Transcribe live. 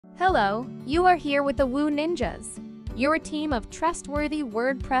Hello, you are here with the Woo Ninjas. You're a team of trustworthy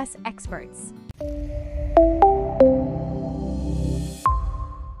WordPress experts.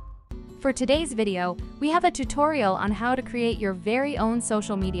 For today's video, we have a tutorial on how to create your very own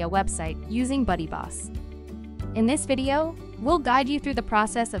social media website using BuddyBoss. In this video, we'll guide you through the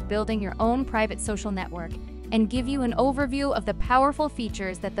process of building your own private social network and give you an overview of the powerful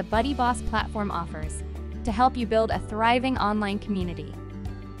features that the BuddyBoss platform offers to help you build a thriving online community.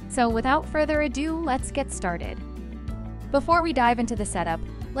 So without further ado, let's get started. Before we dive into the setup,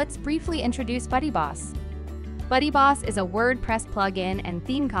 let's briefly introduce BuddyBoss. BuddyBoss is a WordPress plugin and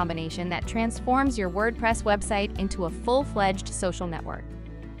theme combination that transforms your WordPress website into a full-fledged social network.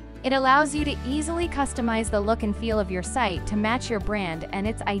 It allows you to easily customize the look and feel of your site to match your brand, and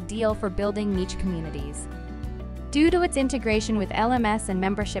it's ideal for building niche communities. Due to its integration with LMS and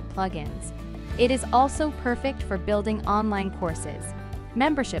membership plugins, it is also perfect for building online courses,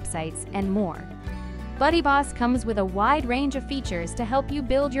 membership sites, and more. BuddyBoss comes with a wide range of features to help you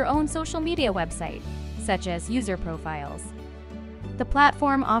build your own social media website, such as user profiles. The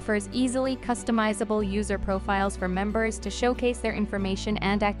platform offers easily customizable user profiles for members to showcase their information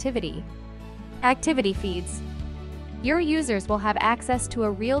and activity. Activity feeds. Your users will have access to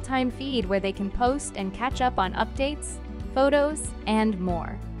a real-time feed where they can post and catch up on updates, photos, and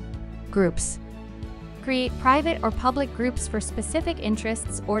more. Groups. Create private or public groups for specific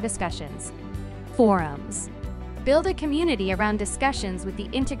interests or discussions. Forums. Build a community around discussions with the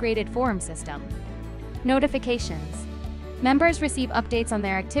integrated forum system. Notifications. Members receive updates on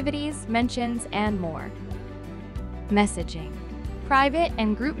their activities, mentions, and more. Messaging. Private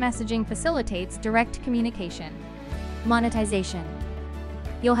and group messaging facilitates direct communication. Monetization.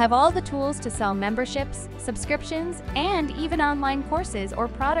 You'll have all the tools to sell memberships, subscriptions, and even online courses or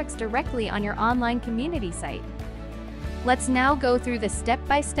products directly on your online community site. Let's now go through the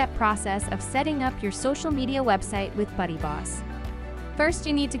step-by-step process of setting up your social media website with BuddyBoss. First,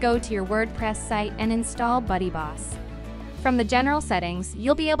 you need to go to your WordPress site and install BuddyBoss. From the general settings,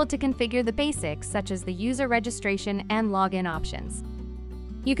 you'll be able to configure the basics such as the user registration and login options.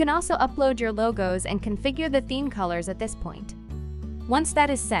 You can also upload your logos and configure the theme colors at this point. Once that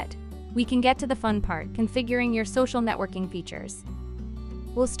is set, we can get to the fun part, configuring your social networking features.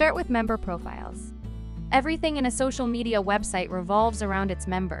 We'll start with member profiles. Everything in a social media website revolves around its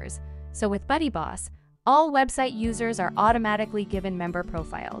members, so with BuddyBoss, all website users are automatically given member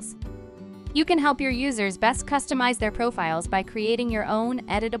profiles. You can help your users best customize their profiles by creating your own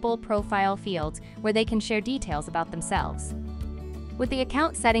editable profile fields where they can share details about themselves. With the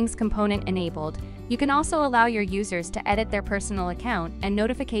account settings component enabled, you can also allow your users to edit their personal account and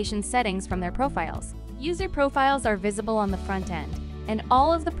notification settings from their profiles. User profiles are visible on the front end, and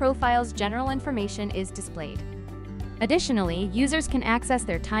all of the profile's general information is displayed. Additionally, users can access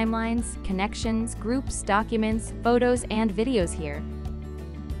their timelines, connections, groups, documents, photos, and videos here.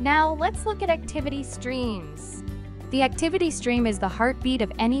 Now, let's look at activity streams. The activity stream is the heartbeat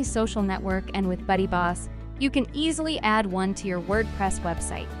of any social network, and with BuddyBoss, you can easily add one to your WordPress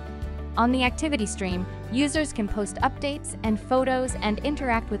website. On the activity stream, users can post updates and photos and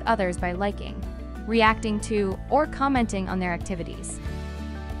interact with others by liking, reacting to, or commenting on their activities.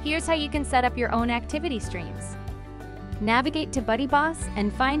 Here's how you can set up your own activity streams. Navigate to BuddyBoss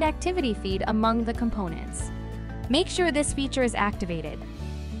and find Activity Feed among the components. Make sure this feature is activated.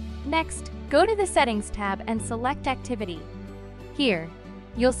 Next, go to the Settings tab and select Activity. Here,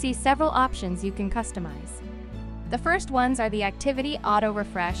 you'll see several options you can customize. The first ones are the Activity Auto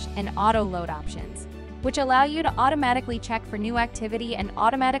Refresh and Auto Load options, which allow you to automatically check for new activity and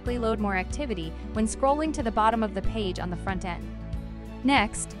automatically load more activity when scrolling to the bottom of the page on the front end.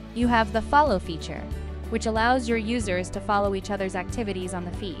 Next, you have the Follow feature, which allows your users to follow each other's activities on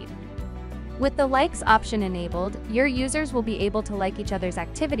the feed. With the Likes option enabled, your users will be able to like each other's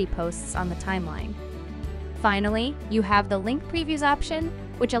activity posts on the timeline. Finally, you have the Link Previews option,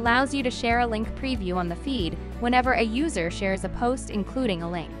 which allows you to share a link preview on the feed whenever a user shares a post including a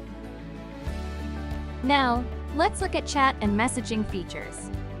link. Now, let's look at chat and messaging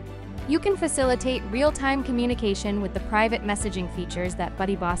features. You can facilitate real-time communication with the private messaging features that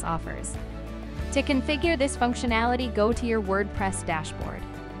BuddyBoss offers. To configure this functionality, go to your WordPress dashboard,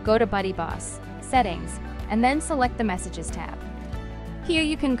 go to BuddyBoss, Settings, and then select the Messages tab. Here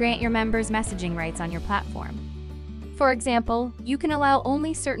you can grant your members messaging rights on your platform. For example, you can allow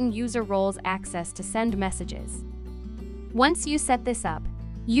only certain user roles access to send messages. Once you set this up,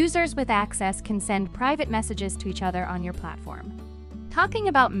 users with access can send private messages to each other on your platform. Talking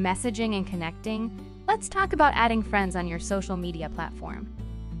about messaging and connecting, let's talk about adding friends on your social media platform.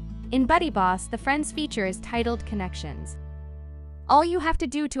 In BuddyBoss, the Friends feature is titled Connections. All you have to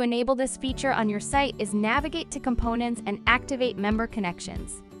do to enable this feature on your site is navigate to Components and activate Member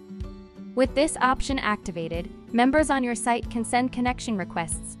Connections. With this option activated, members on your site can send connection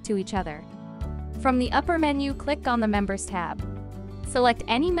requests to each other. From the upper menu, click on the Members tab. Select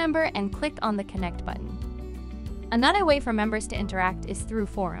any member and click on the Connect button. Another way for members to interact is through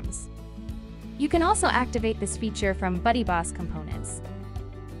forums. You can also activate this feature from BuddyBoss components.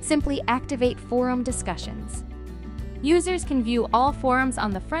 Simply activate forum discussions. Users can view all forums on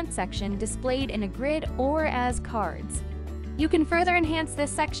the front section displayed in a grid or as cards. You can further enhance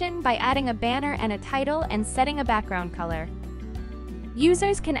this section by adding a banner and a title and setting a background color.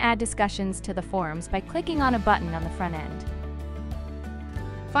 Users can add discussions to the forums by clicking on a button on the front end.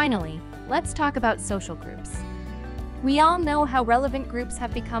 Finally, let's talk about social groups. We all know how relevant groups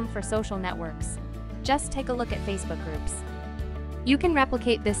have become for social networks. Just take a look at Facebook groups. You can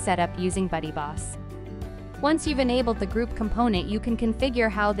replicate this setup using BuddyBoss. Once you've enabled the group component, you can configure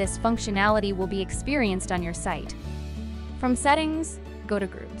how this functionality will be experienced on your site. From Settings, go to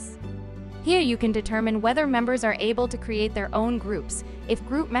Groups. Here you can determine whether members are able to create their own groups, if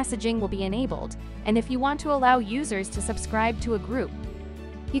group messaging will be enabled, and if you want to allow users to subscribe to a group.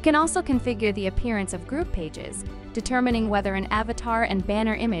 You can also configure the appearance of group pages, determining whether an avatar and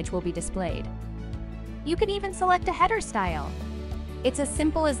banner image will be displayed. You can even select a header style. It's as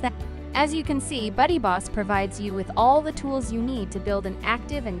simple as that. As you can see, BuddyBoss provides you with all the tools you need to build an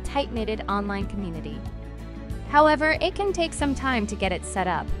active and tight-knitted online community. However, it can take some time to get it set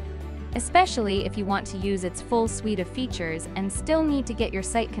up, especially if you want to use its full suite of features and still need to get your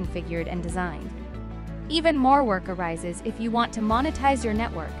site configured and designed. Even more work arises if you want to monetize your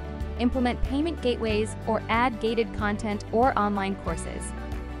network, implement payment gateways, or add gated content or online courses.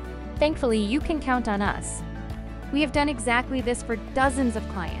 Thankfully, you can count on us. We have done exactly this for dozens of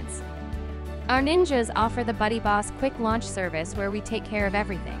clients. Our ninjas offer the BuddyBoss Quick Launch service where we take care of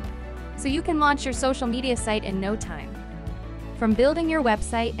everything, so you can launch your social media site in no time. From building your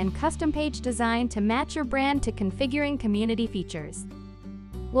website and custom page design to match your brand to configuring community features.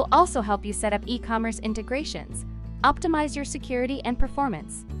 We'll also help you set up e-commerce integrations, optimize your security and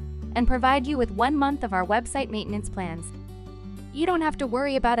performance, and provide you with 1 month of our website maintenance plans. You don't have to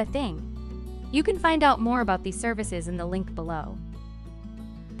worry about a thing. You can find out more about these services in the link below.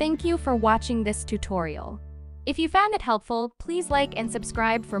 Thank you for watching this tutorial. If you found it helpful, please like and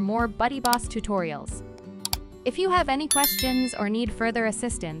subscribe for more BuddyBoss tutorials. If you have any questions or need further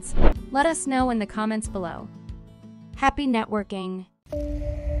assistance, let us know in the comments below. Happy networking!